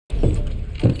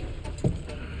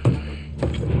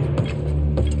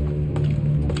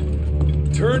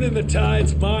Turning the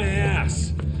tide's my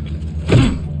ass.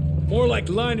 More like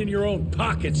lining your own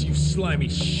pockets, you slimy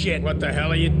shit. What the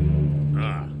hell are you...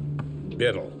 Ah,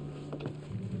 Biddle.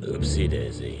 Oopsie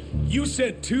daisy. You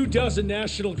sent 24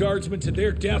 National Guardsmen to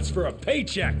their deaths for a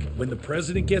paycheck. When the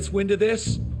president gets wind of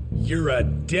this, you're a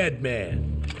dead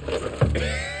man.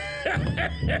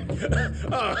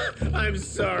 Oh, I'm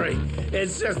sorry.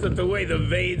 It's just that the way the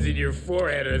veins in your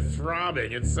forehead are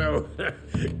throbbing, it's so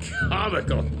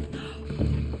comical.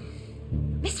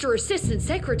 Mr. Assistant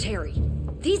Secretary,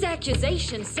 these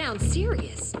accusations sound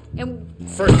serious, and...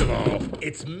 First of all,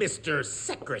 it's Mr.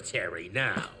 Secretary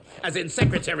now. As in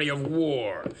Secretary of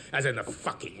War. As in the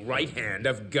fucking right hand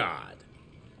of God.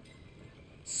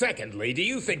 Secondly, do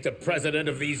you think the President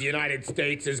of these United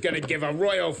States is gonna give a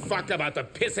royal fuck about the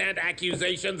pissant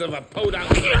accusations of a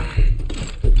podunk...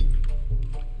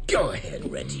 Go ahead,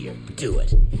 Rentier, do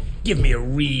it. Give me a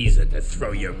reason to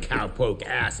throw your cowpoke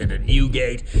ass into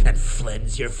Newgate and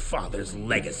cleanse your father's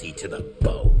legacy to the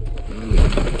bone.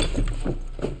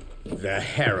 The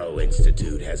Harrow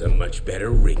Institute has a much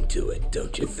better ring to it,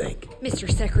 don't you think?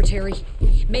 Mr. Secretary,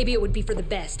 maybe it would be for the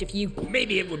best if you...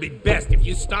 Maybe it would be best if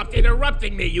you stopped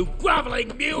interrupting me, you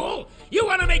groveling mule! You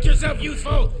want to make yourself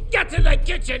useful? Get to the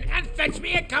kitchen and fetch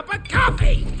me a cup of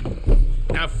coffee!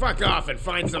 Now fuck off and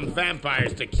find some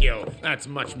vampires to kill. That's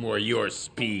much more your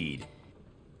speed.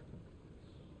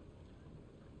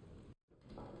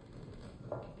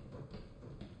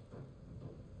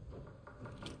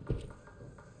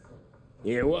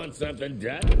 You want something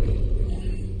done?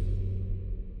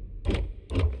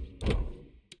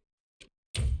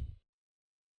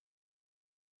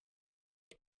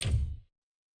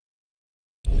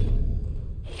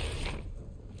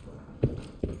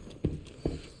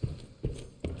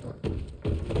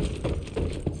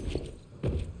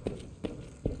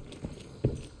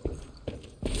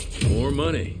 More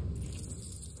money.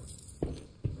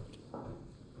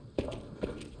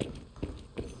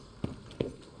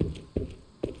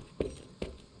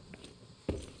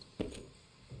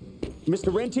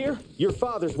 Mr. Rentier, your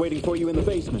father's waiting for you in the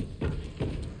basement.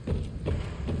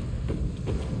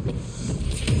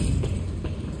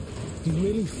 Do you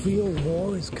really feel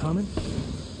war is coming?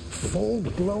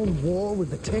 Full-blown war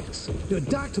with the ticks?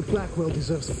 Dr. Blackwell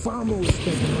deserves far more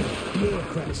respect than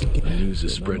bureaucrats. The news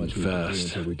is spreading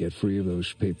fast. Until we get free of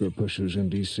those paper pushers in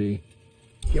D.C.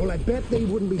 Yeah, well, I bet they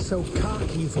wouldn't be so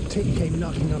cocky if a tick came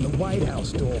knocking on the White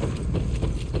House door.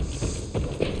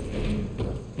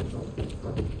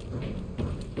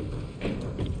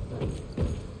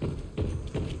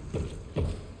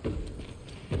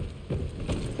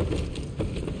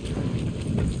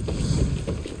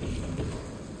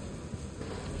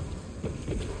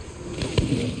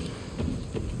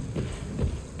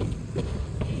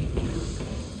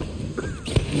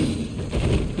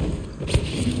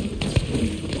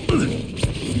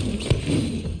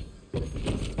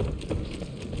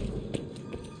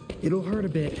 It'll hurt a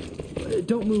bit.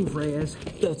 Don't move, Reyes.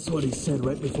 That's what he said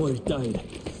right before he died.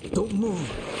 Don't move.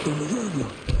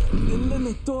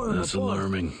 That's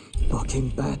alarming. Fucking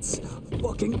bats.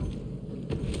 Fucking...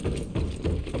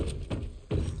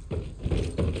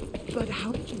 But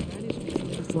how did you manage to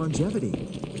keep its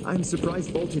longevity? I'm surprised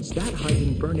voltage that high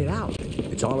didn't burn it out.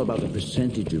 It's all about the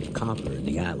percentage of copper in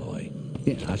the alloy.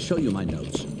 Here, I'll show you my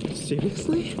notes.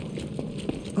 Seriously?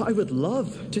 I would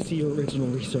love to see your original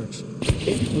research.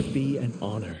 It would be an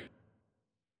honor.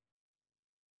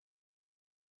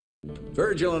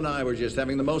 Virgil and I were just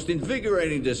having the most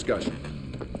invigorating discussion.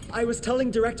 I was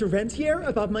telling Director Rentier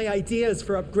about my ideas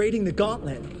for upgrading the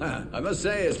gauntlet. I must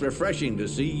say it's refreshing to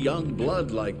see young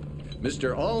blood like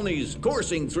Mr. Olney's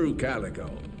coursing through Calico.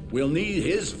 We'll need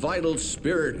his vital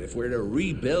spirit if we're to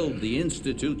rebuild the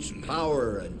Institute's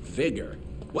power and vigor.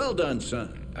 Well done,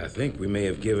 son. I think we may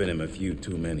have given him a few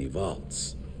too many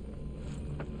vaults.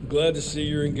 Glad to see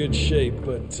you're in good shape,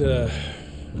 but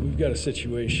we've got a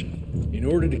situation. In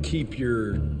order to keep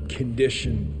your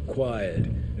condition quiet,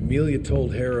 Amelia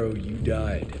told Harrow you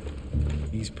died.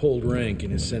 He's pulled rank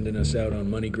and is sending us out on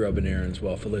money-grubbing errands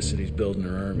while Felicity's building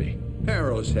her army.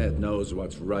 Harrow's head knows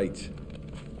what's right,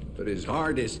 but his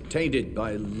heart is tainted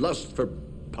by lust for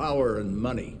power and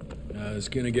money. It's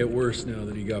gonna get worse now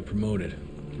that he got promoted.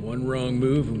 One wrong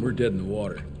move and we're dead in the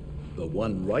water. The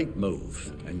one right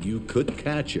move, and you could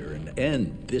catch her and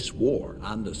end this war.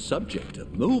 On the subject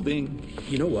of moving...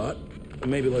 You know what?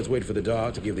 Maybe let's wait for the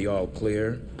dog to give the all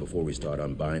clear before we start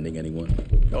unbinding anyone.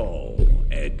 Oh,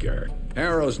 Edgar.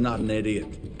 Harrow's not an idiot.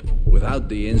 Without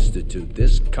the Institute,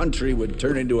 this country would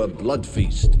turn into a blood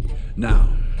feast. Now,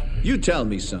 you tell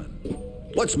me, son,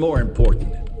 what's more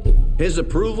important? His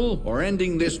approval or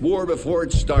ending this war before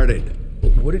it started?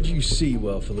 What did you see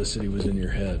while Felicity was in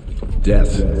your head?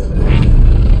 Death.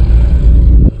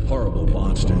 Horrible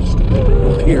monsters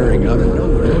appearing out of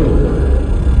nowhere.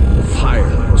 Fire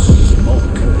and smoke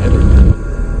everywhere.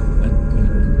 And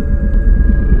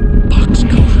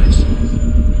boxcars.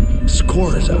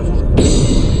 Scores of them.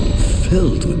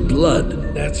 Filled with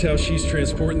blood. That's how she's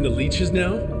transporting the leeches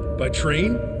now? By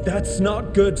train? That's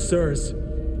not good, sirs.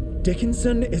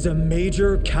 Dickinson is a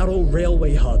major cattle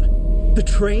railway hub. The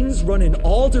trains run in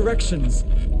all directions.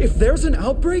 If there's an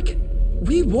outbreak,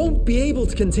 we won't be able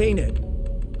to contain it.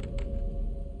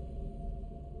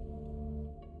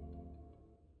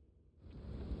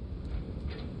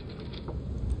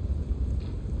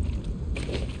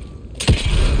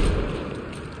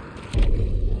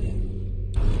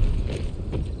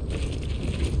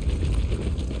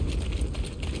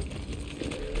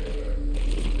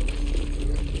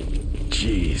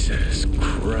 Jesus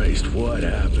Christ, what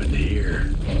happened here?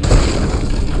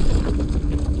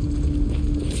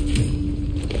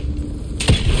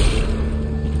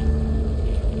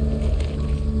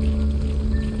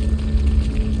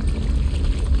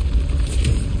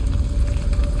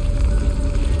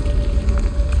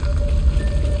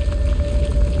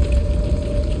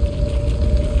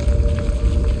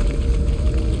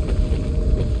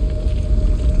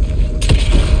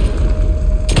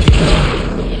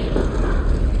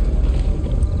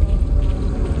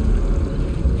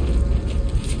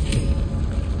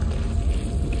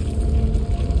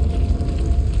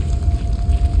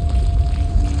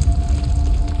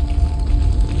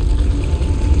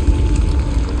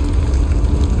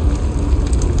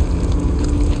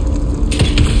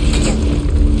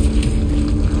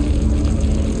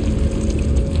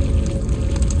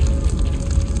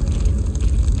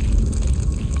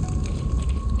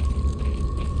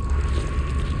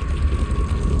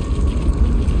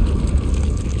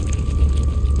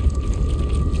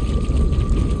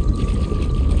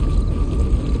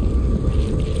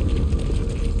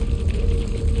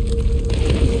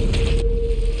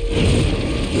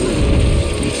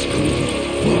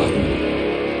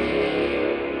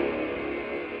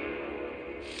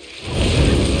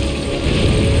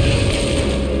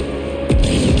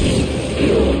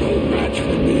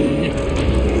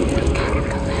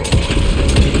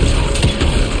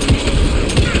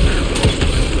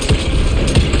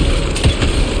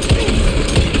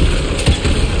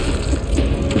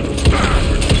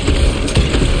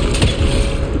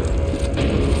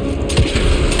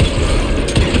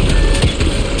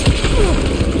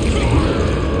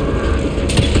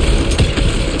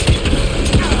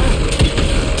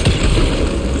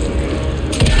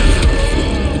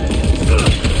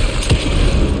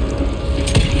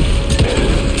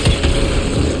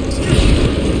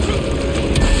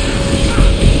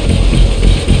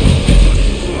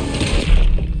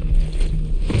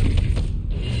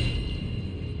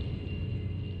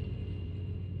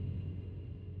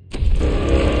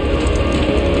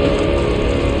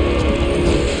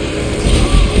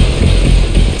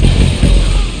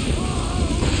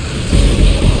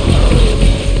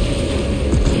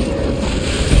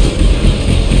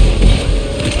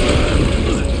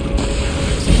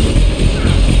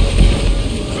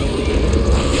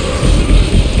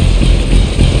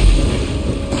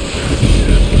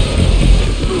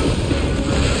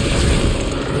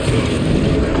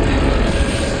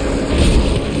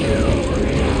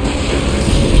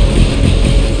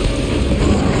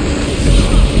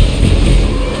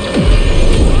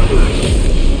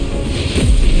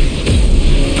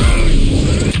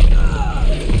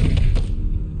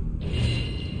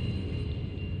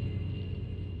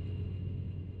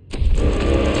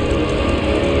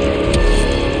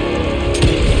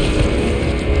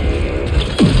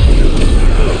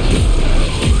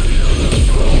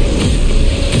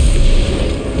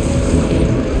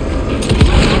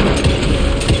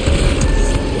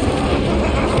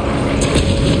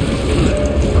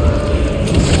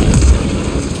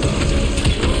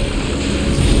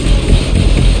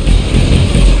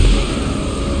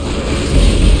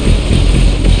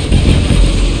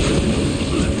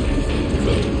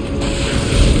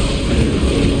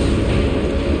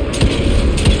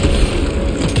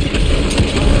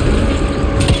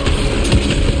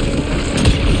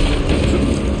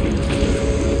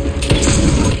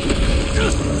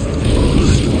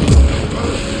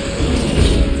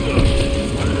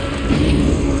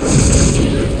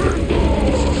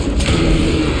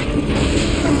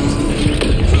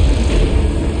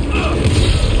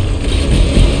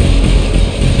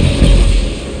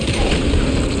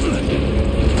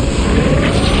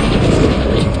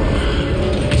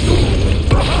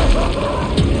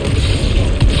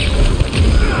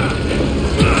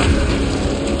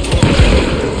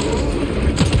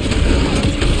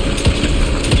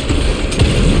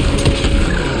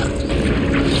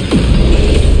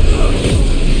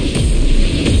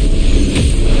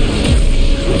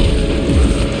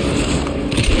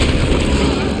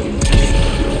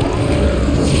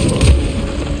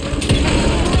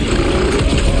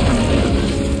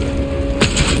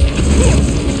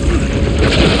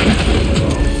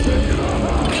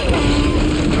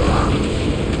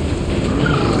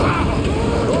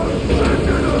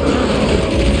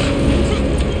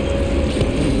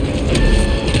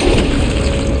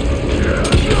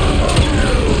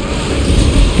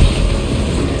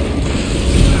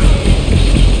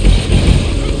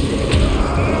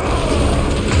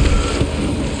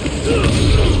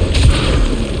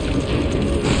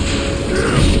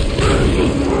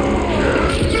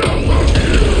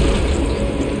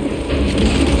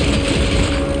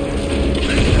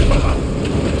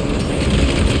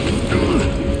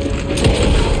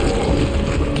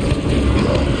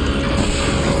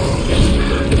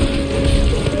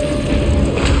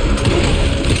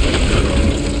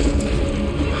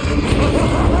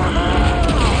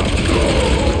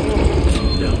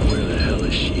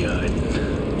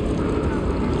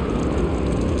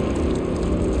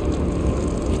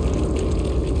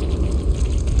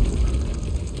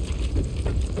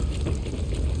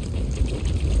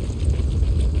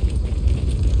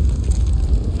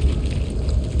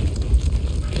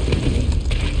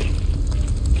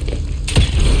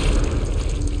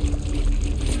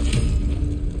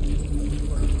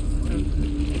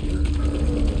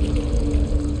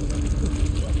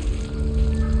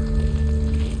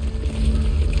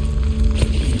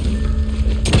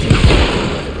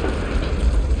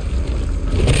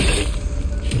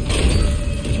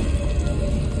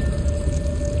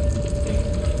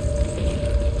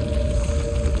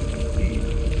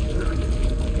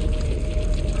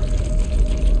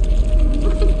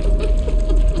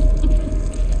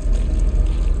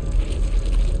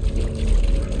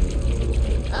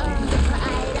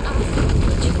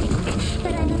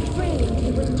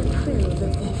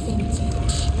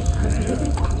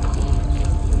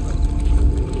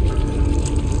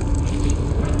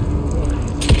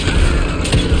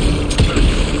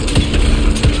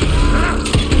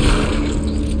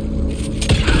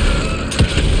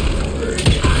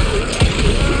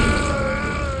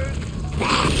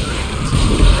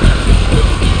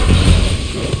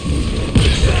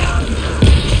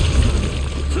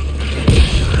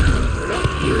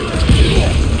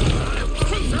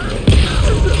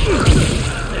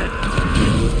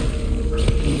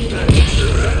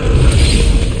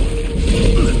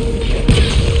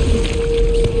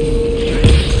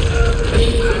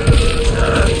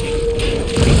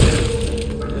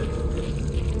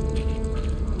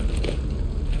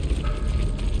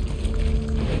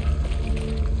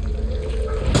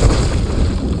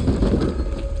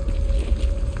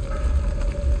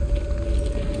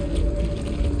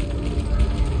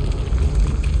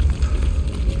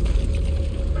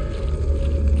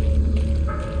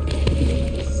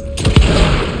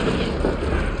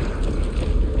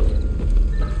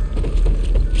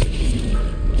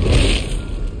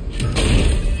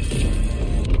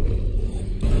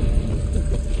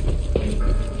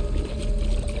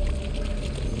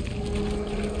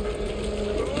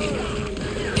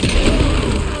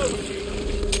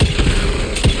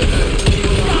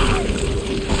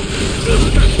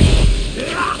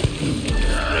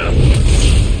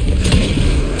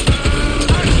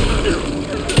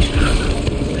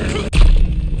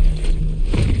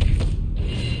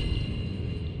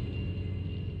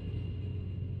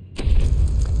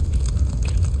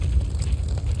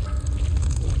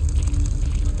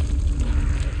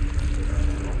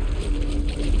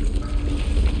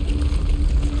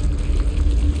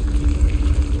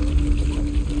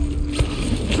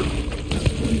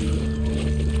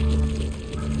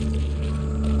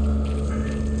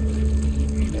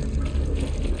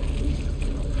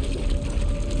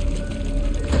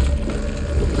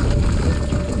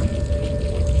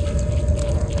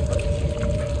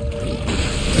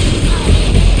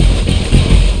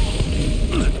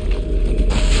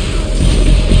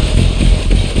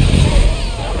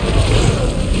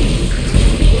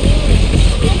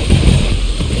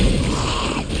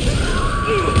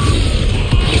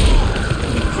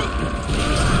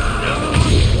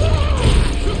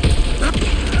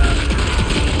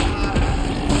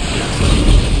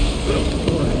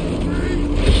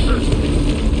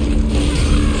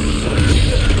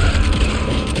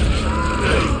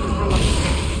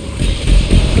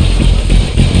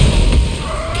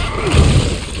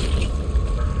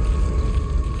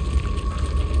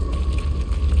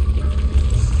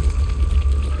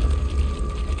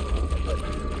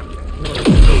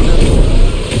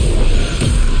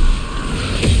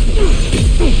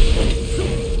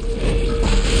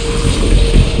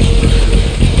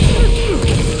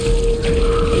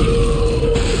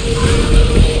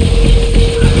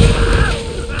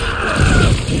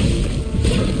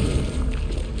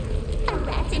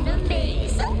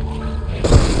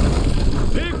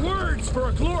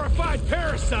 glorified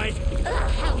parasite!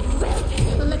 Ugh, how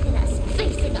rude! Look at us,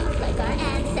 facing off like our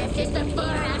ancestors before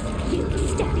us. You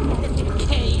stabbing out of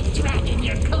decay, dragging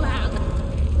your club.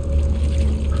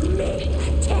 Me,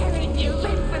 tearing you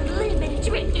limb from limb and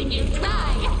drinking you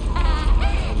dry.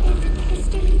 Isn't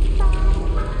history fun?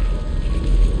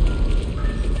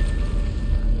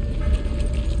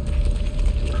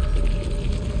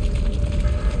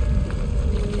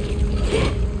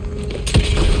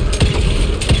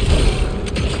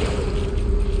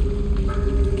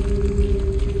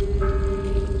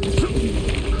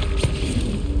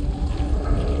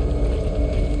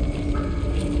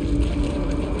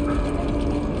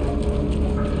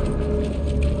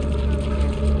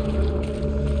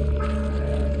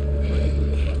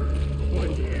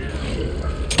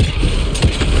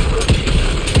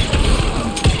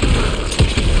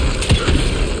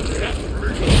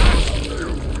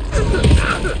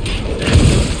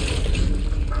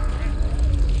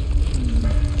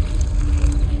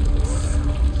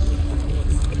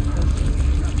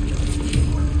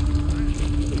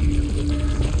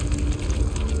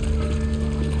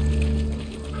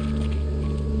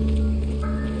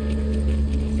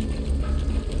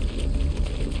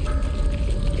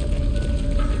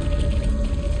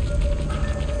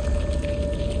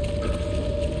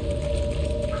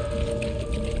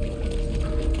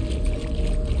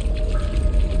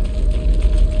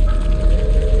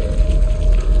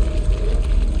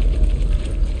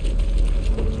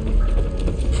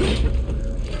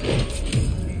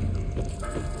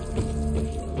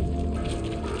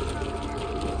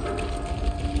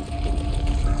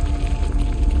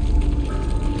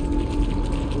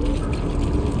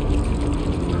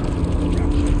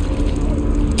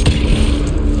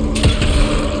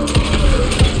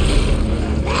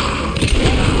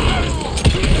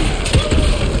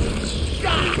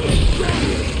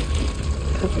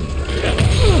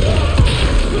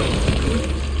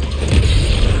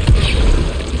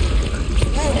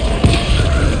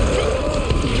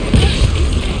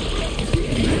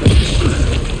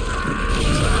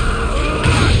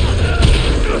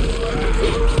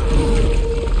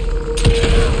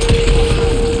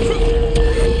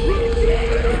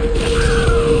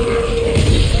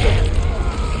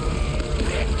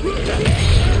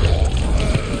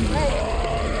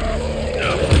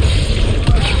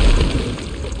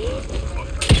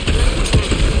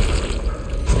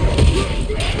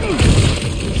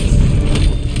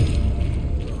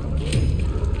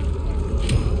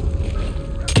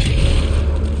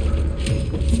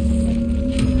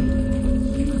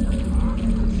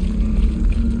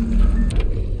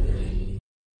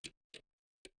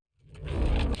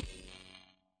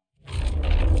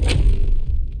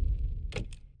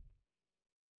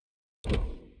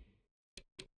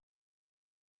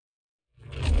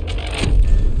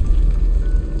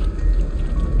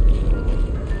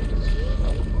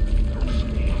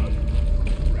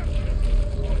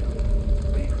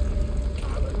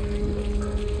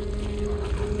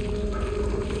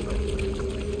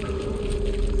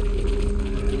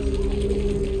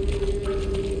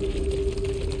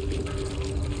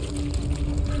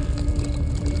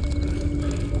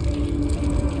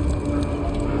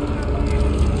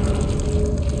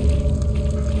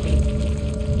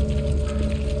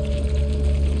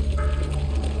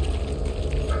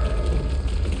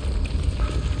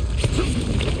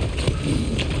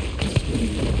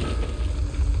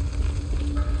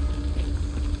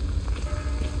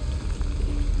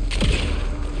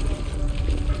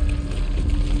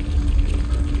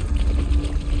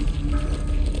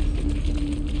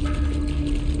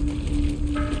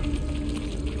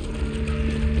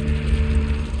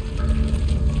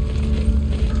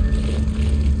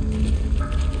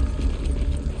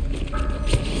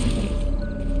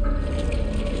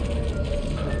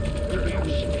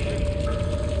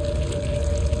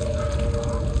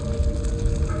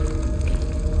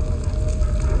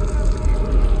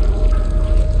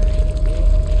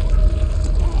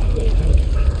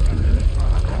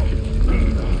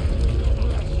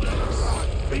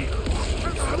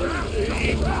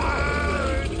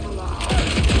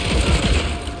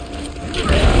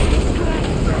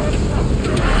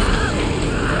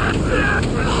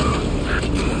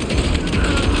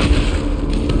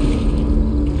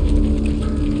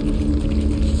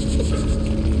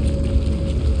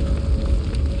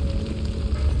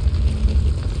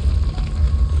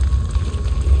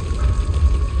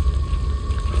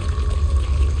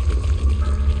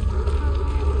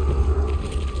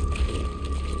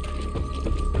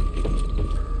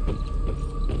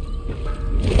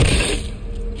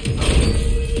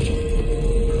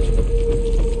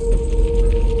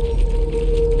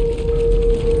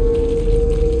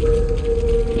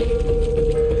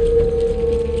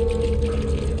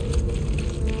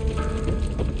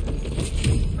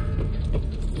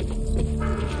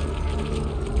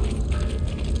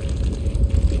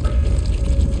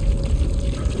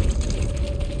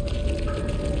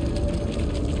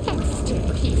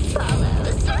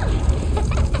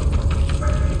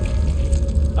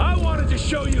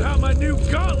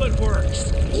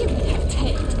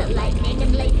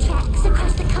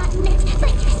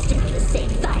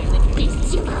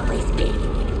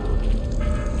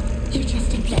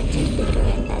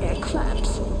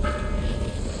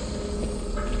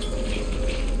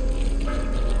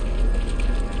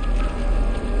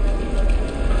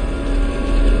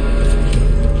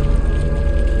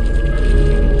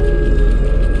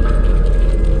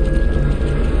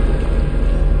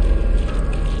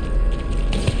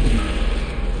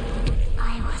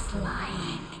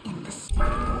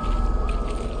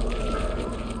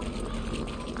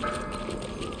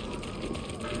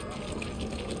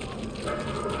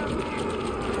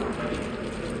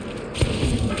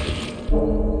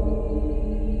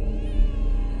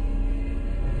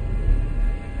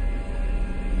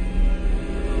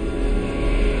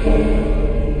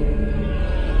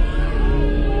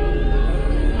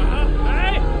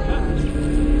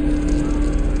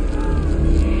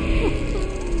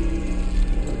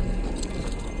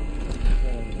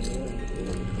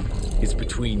 It's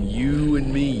between you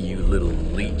and me, you little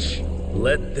leech.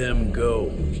 Let them go.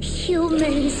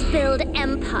 Humans build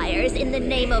empires in the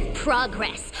name of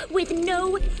progress, with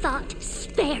no thought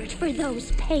spared for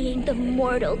those paying the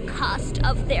mortal cost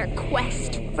of their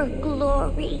quest for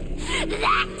glory.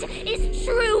 That is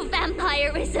true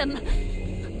vampirism.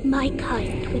 My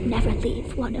kind would never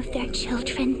leave one of their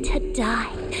children to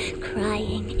die,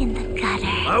 crying in the gutter.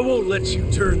 I won't let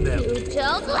you turn them. You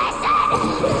don't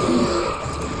listen!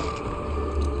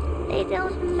 They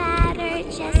don't matter,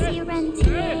 Jesse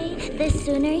Rentier. The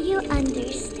sooner you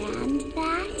understand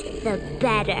that, the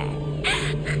better.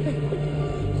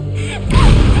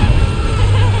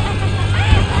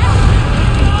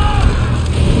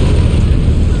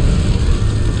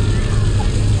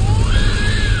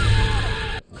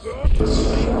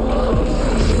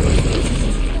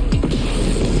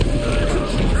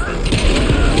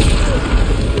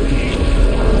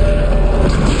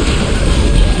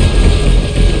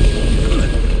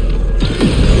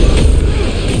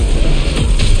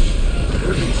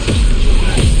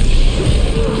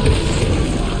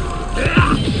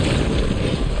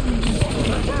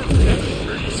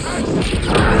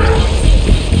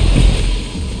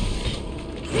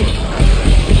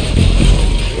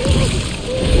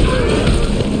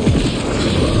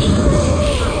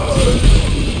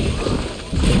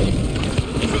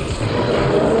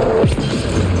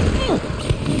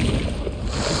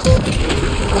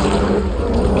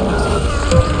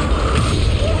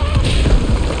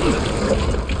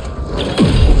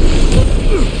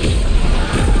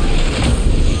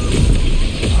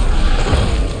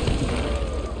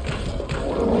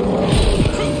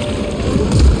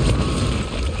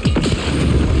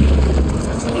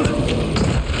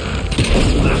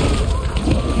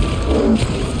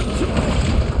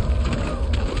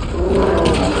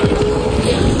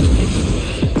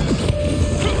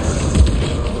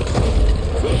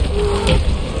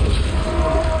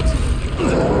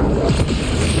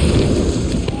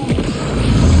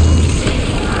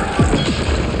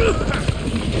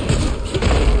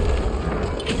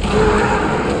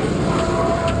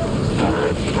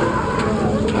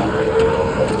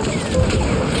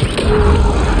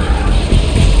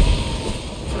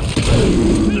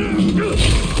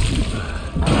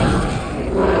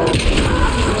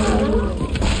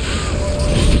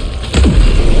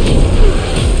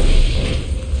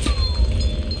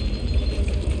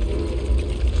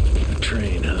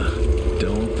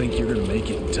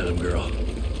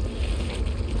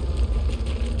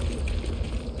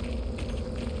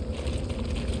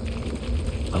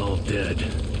 All dead.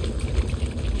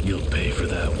 You'll pay for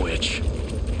that, witch.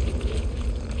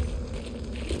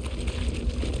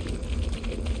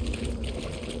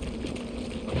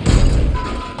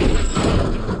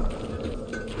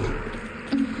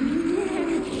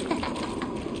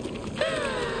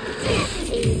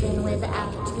 Even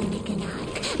without the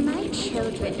Nicanite, my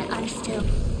children are still...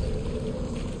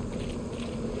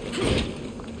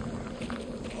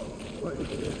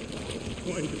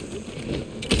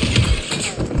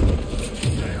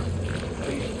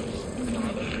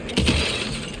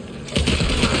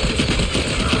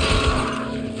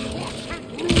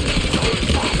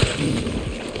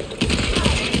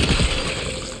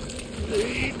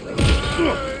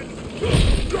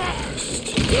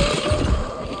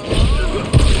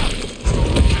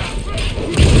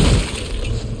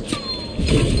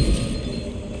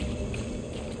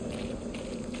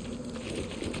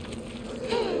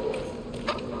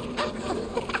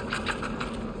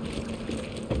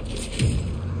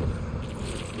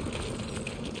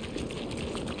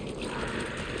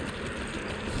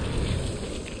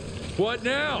 What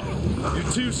now?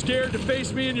 You're too scared to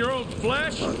face me in your own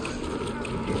flesh?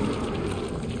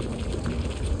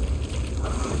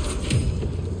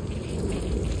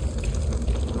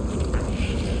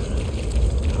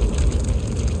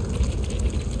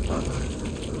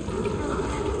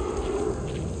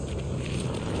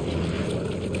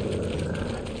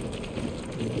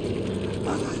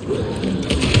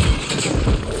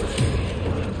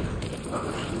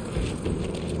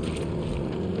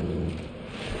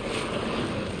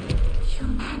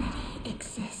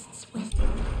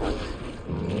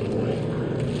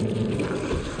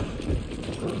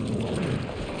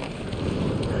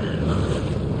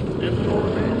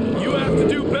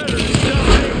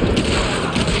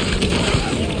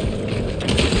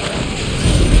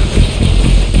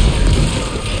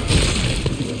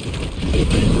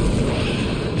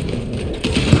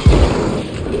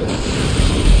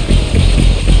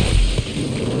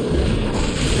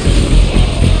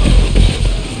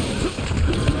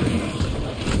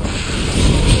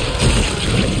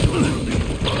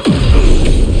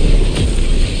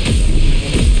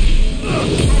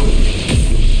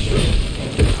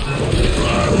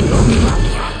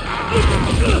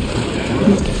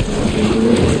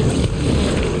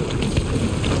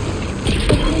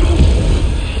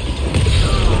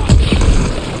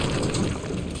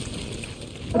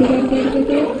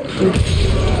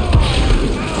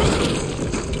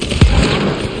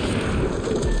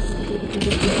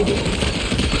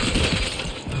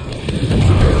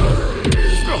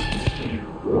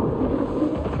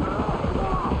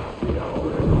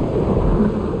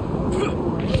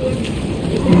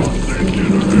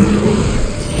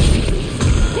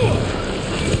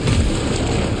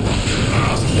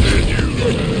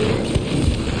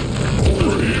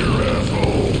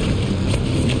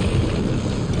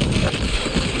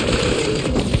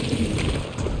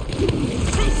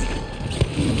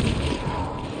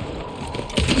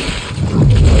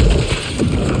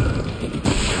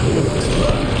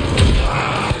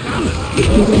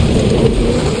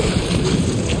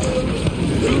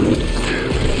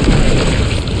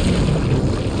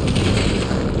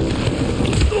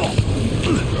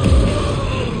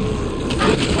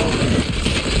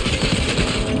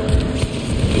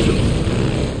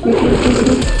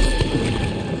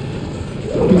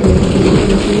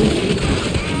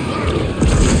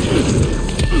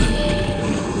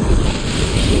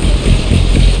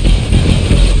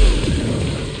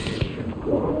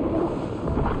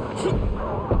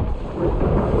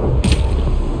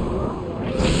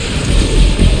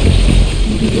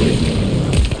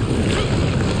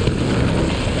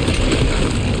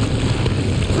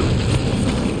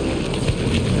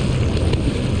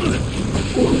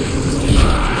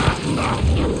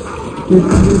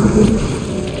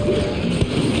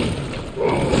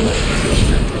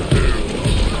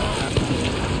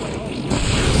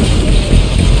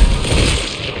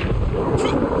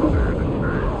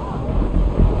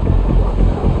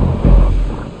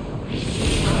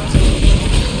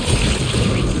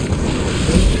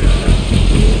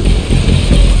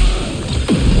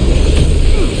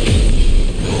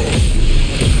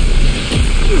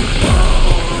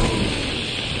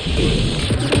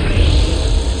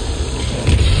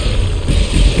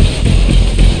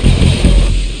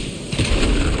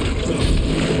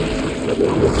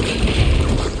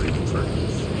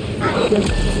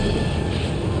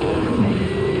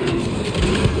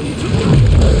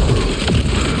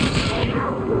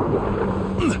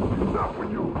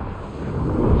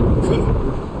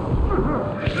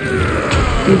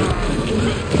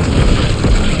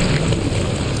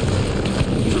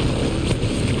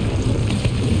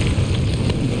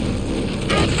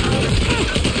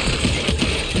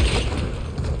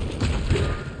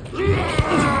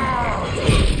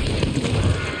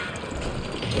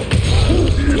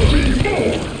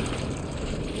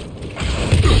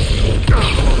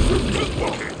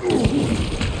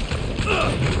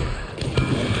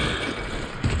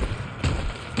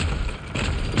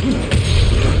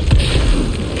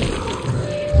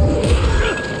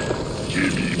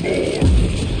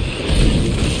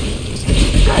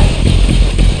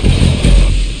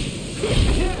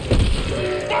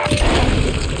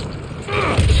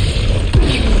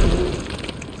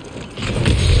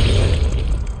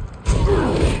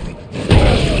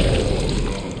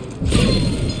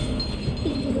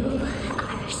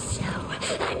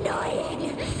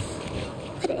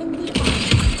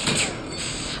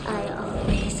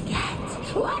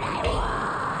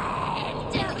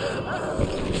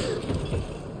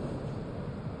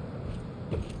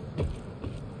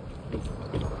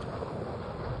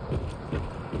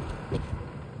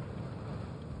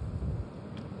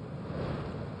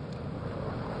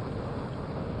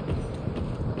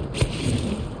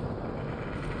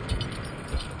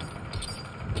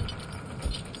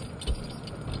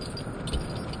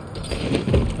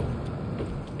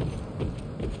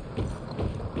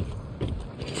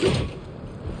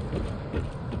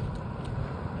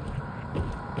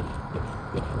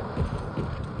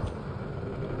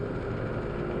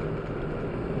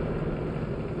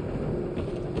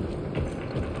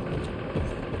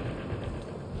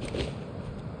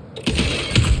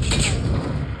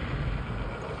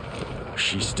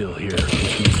 She's still here,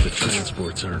 which means the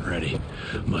transports aren't ready.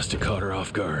 Must have caught her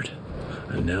off guard.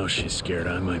 And now she's scared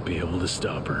I might be able to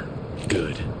stop her.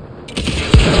 Good.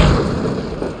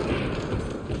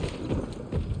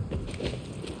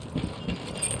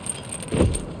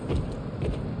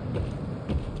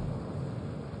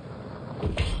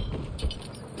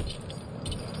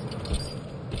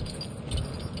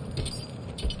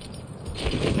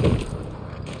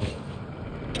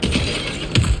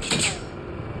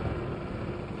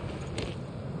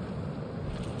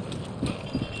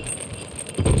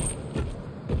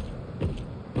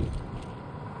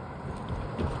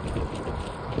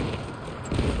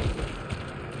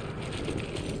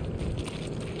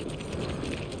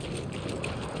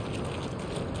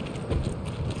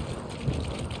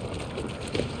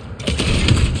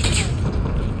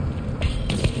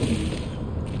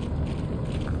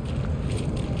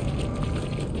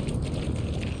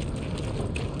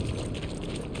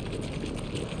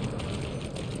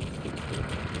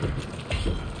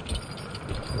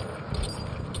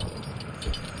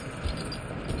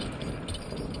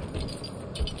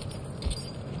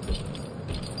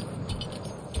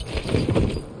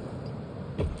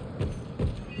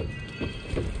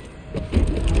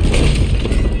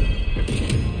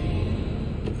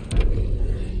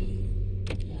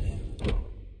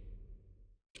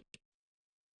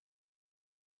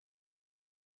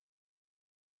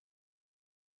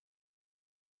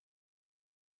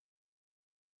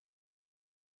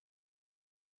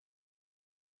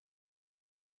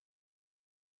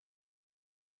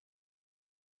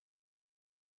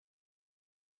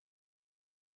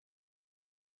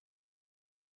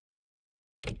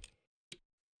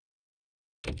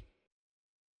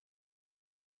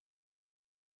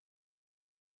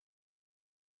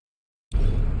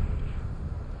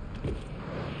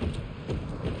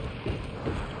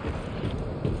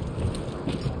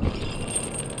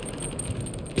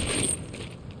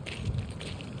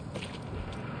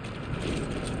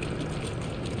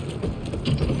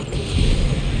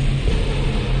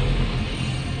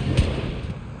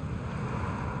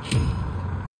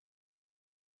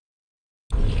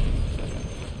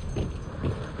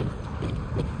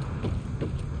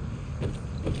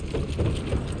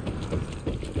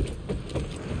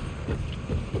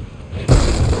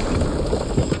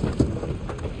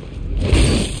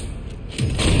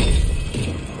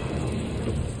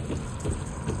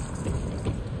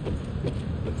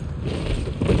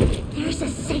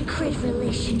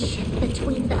 relationship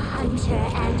between the hunter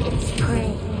and its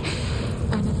prey.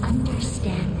 An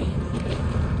understanding.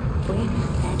 We're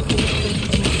not that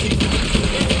different,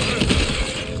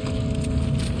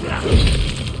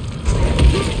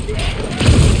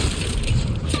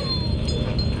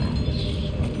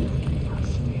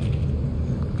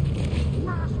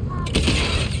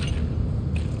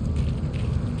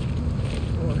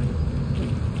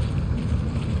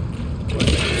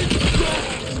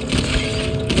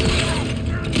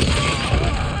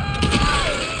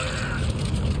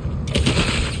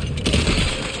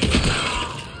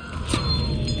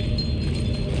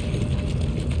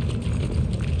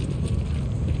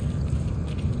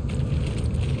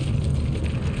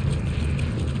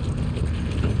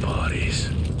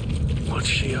 What's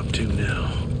she up to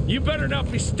now? You better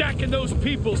not be stacking those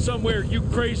people somewhere, you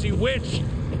crazy witch!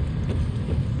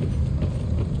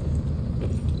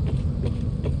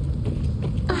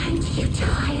 Aren't you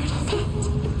tired of it?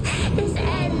 This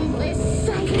endless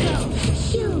cycle.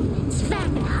 Humans,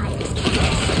 vampires,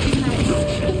 cats, mice.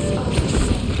 It's all the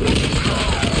same.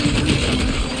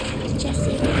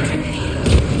 Jesse, all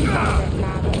that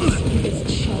matters is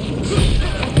change.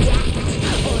 Adapt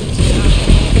or die.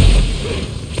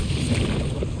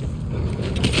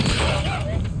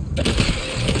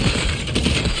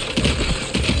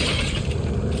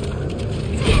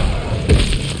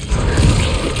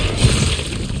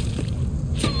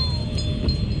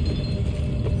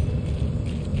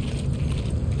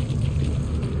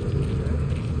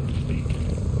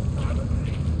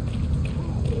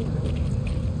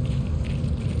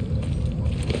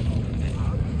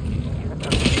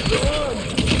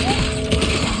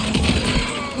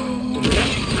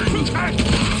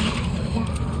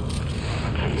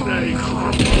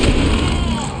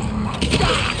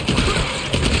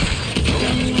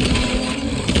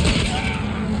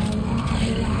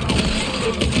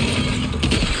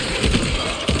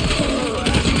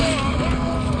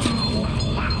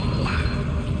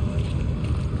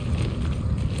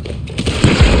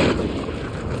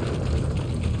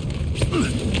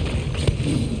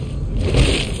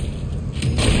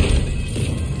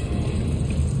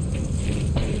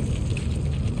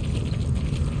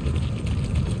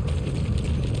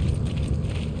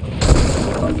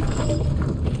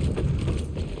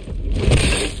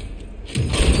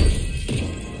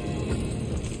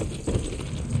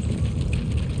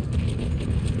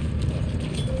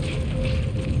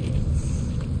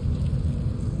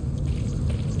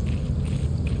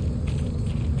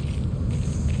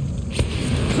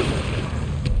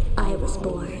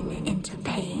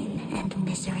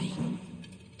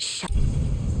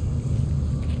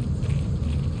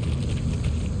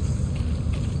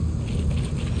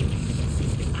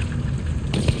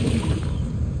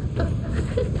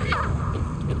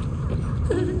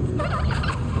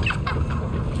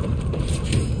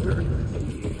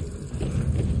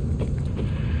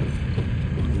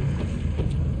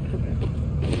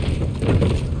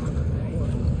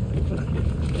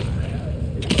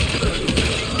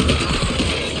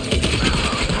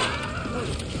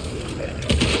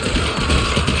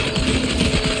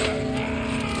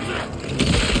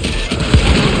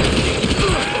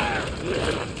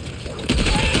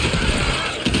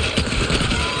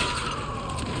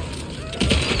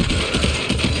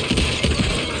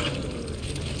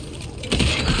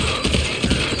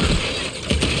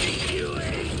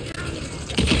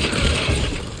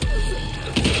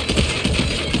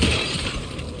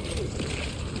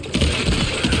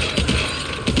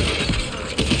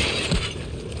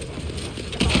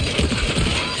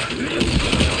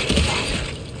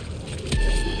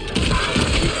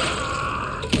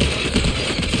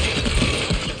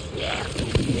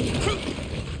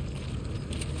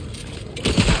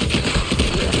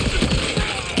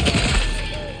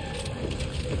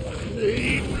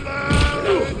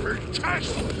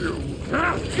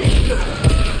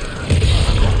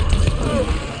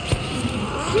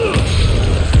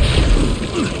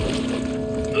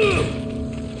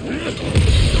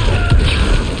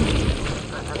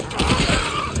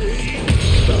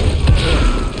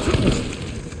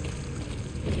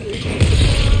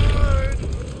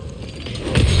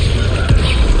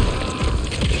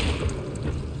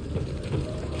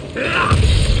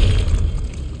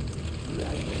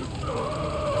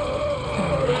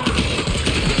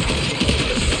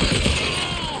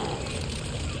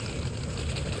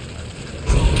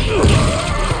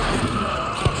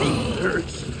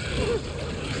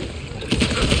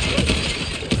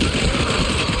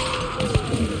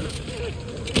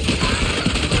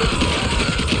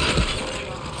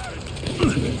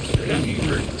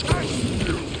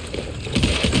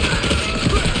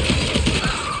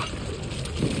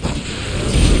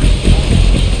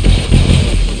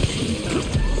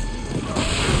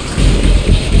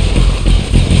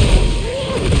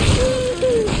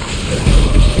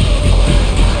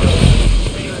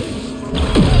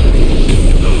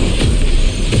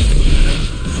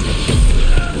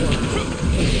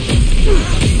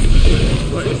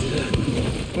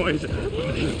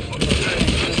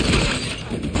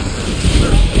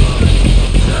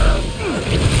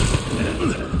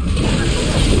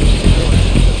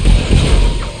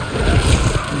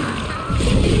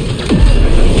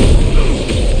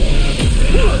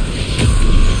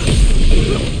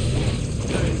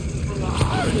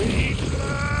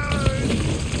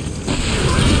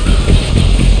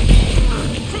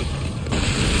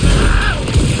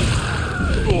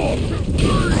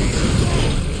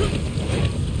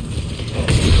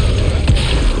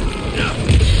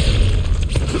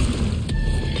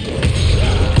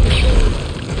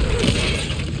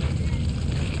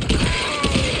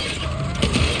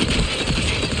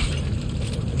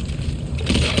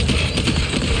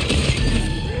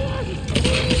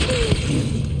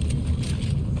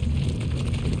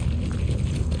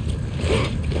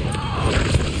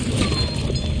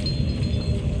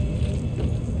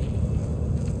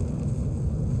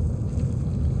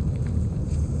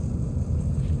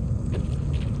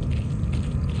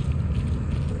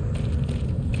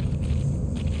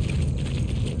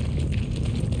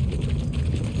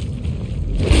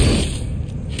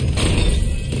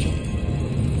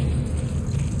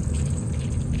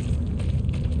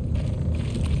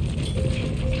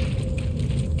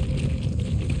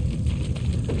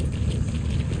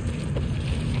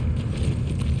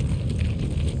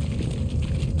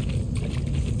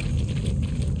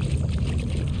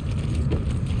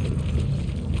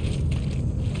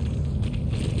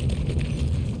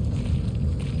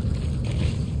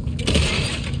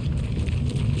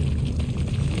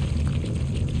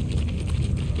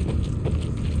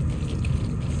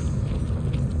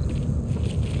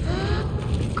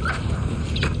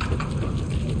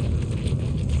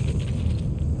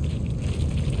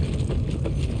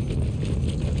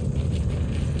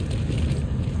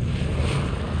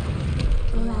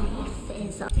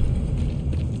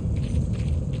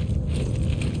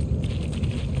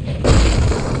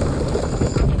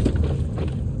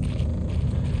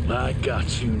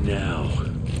 Got you now.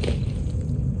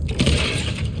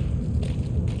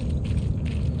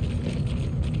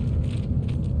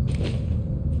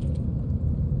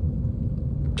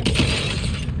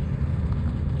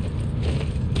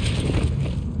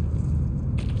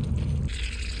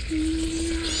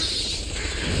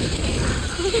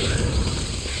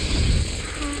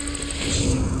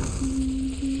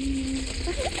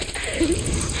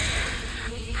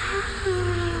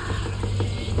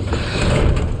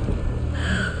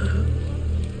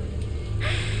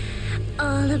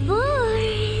 All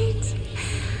aboard!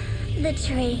 The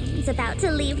train's about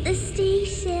to leave the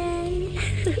station.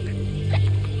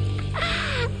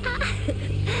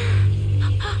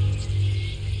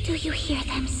 Do you hear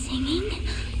them singing?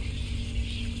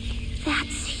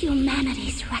 That's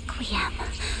humanity's requiem.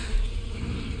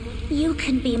 You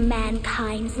can be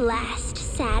mankind's last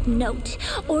sad note,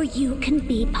 or you can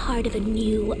be part of a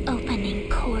new opening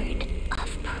chord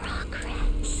of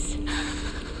progress.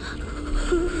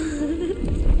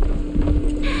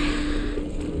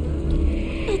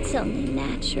 It's only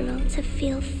natural to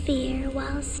feel fear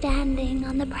while standing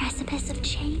on the precipice of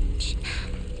change.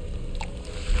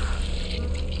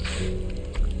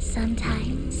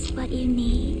 Sometimes what you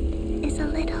need is a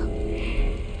little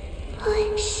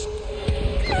push.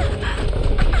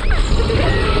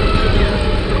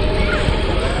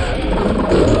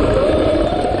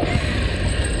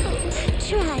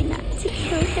 Try not to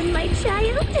kill him, my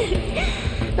child.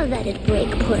 Let it break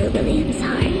poor William's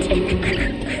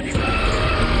heart.